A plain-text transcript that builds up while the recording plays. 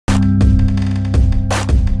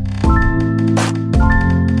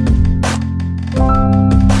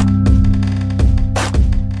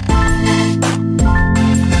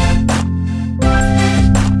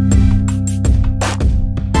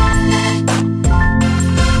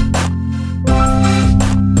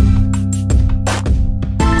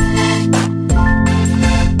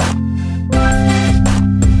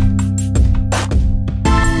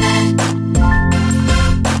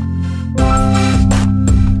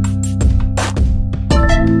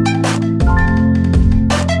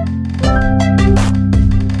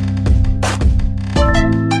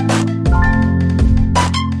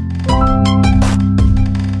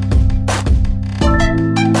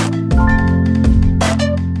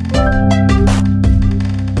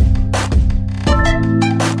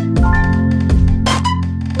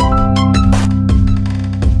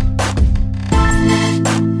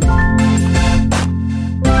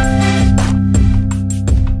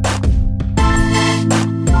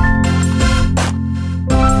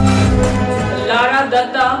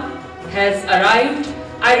has arrived.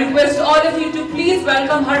 I request all of you to please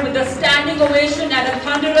welcome her with a standing ovation and a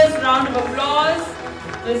thunderous round of applause.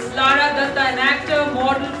 Miss Lara Dutta, an actor,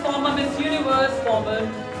 model, former Miss Universe, former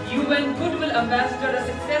UN Goodwill Ambassador, a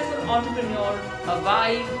successful entrepreneur, a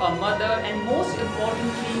wife, a mother, and most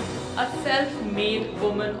importantly, a self-made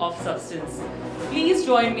woman of substance. Please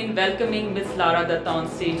join me in welcoming Miss Lara Dutta on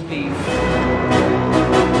stage, please.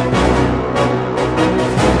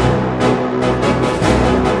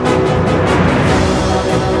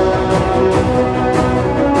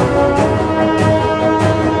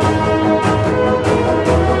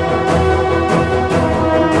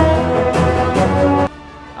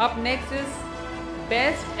 Up next is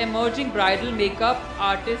Best Emerging Bridal Makeup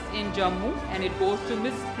Artist in Jammu, and it goes to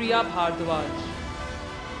Miss Priya Bhardwaj.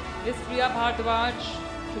 Miss Priya Bhardwaj,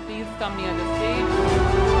 to please come near the stage.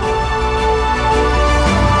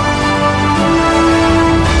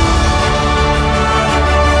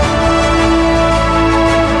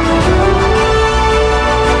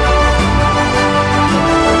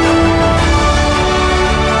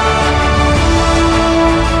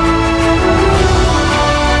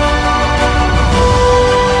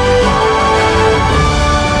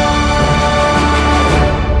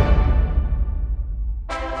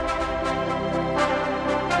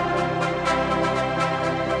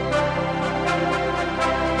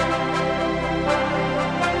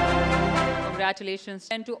 Congratulations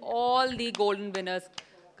and to all the golden winners.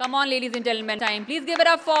 Come on, ladies and gentlemen, time. Please give it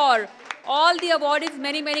up for all the awardees.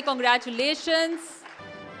 Many, many congratulations.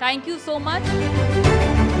 Thank you so much.